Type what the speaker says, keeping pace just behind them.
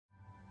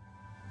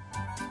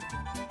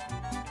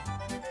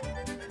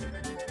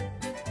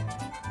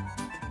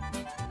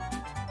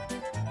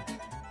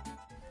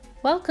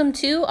Welcome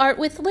to Art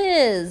with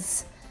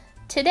Liz.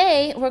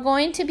 Today we're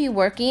going to be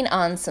working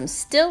on some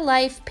still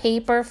life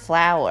paper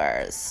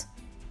flowers.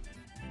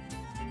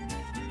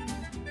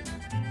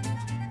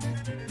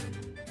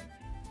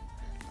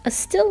 A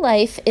still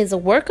life is a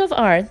work of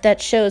art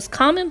that shows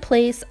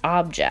commonplace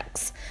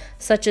objects,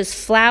 such as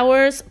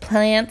flowers,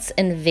 plants,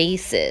 and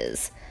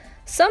vases.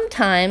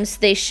 Sometimes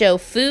they show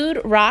food,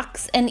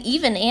 rocks, and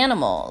even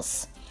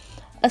animals.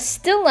 A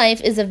still life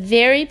is a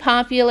very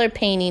popular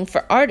painting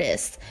for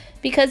artists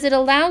because it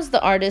allows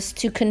the artist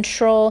to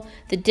control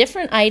the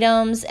different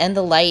items and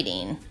the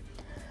lighting.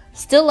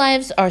 Still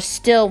lifes are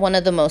still one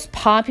of the most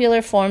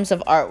popular forms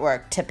of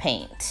artwork to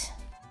paint.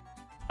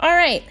 All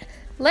right,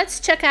 let's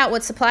check out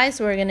what supplies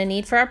we're going to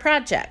need for our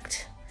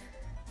project.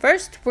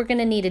 First, we're going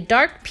to need a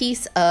dark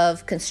piece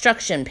of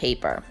construction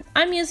paper.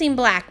 I'm using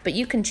black, but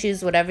you can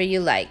choose whatever you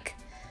like.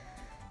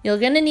 You're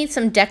going to need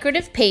some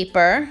decorative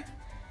paper,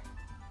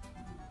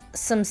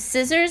 some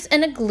scissors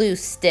and a glue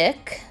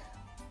stick,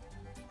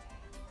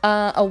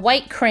 a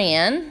white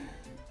crayon,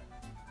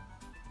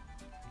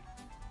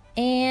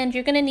 and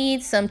you're going to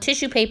need some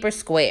tissue paper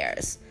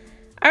squares.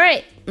 All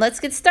right, let's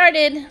get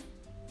started.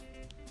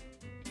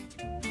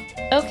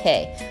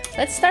 Okay,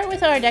 let's start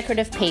with our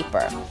decorative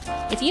paper.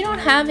 If you don't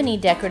have any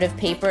decorative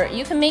paper,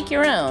 you can make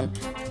your own.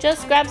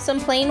 Just grab some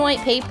plain white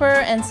paper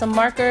and some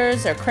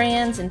markers or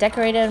crayons and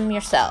decorate them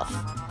yourself.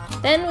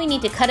 Then we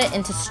need to cut it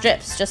into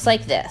strips just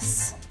like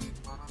this.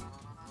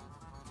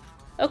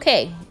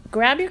 Okay,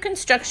 grab your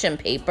construction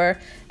paper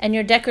and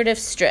your decorative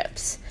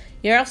strips.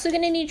 You're also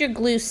going to need your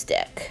glue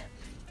stick.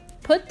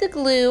 Put the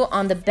glue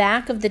on the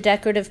back of the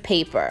decorative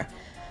paper.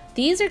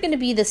 These are going to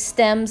be the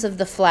stems of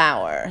the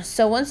flower.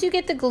 So once you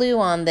get the glue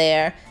on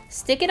there,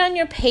 stick it on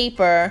your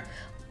paper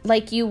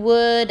like you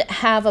would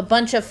have a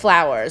bunch of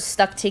flowers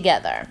stuck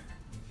together.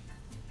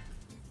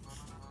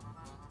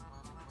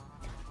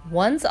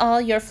 Once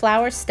all your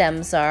flower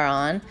stems are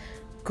on,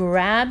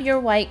 grab your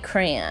white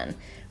crayon.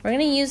 We're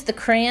going to use the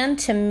crayon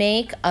to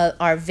make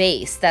our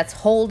vase that's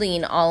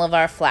holding all of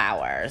our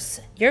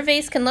flowers. Your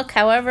vase can look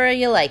however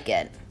you like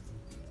it.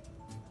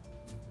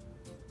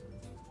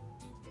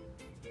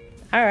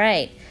 All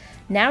right,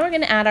 now we're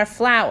going to add our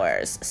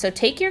flowers. So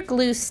take your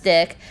glue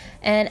stick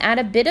and add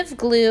a bit of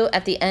glue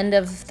at the end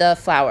of the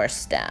flower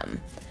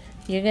stem.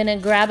 You're going to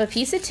grab a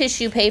piece of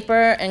tissue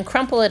paper and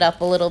crumple it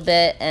up a little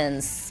bit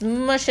and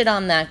smush it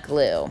on that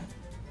glue.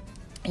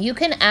 You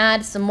can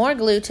add some more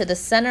glue to the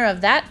center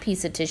of that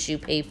piece of tissue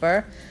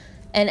paper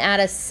and add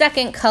a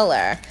second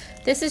color.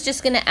 This is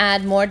just going to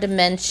add more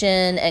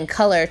dimension and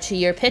color to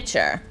your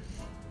picture.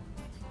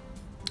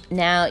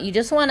 Now you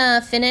just want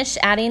to finish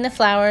adding the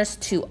flowers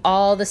to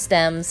all the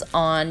stems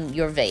on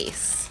your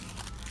vase.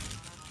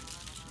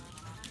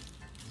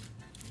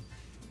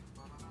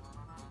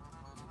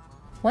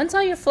 Once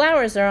all your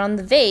flowers are on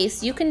the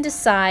vase, you can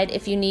decide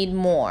if you need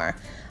more.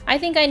 I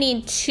think I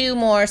need 2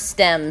 more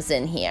stems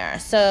in here.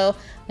 So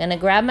I'm going to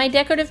grab my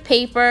decorative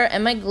paper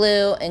and my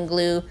glue and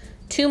glue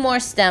 2 more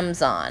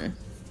stems on.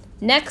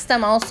 Next,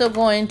 I'm also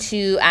going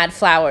to add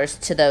flowers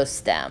to those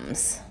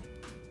stems.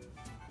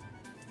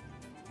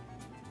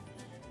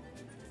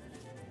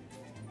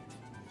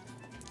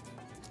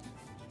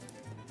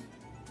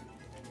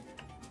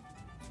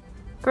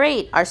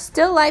 Great, our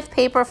still life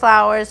paper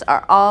flowers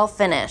are all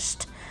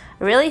finished.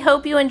 I really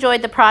hope you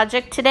enjoyed the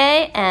project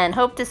today and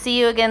hope to see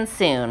you again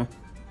soon.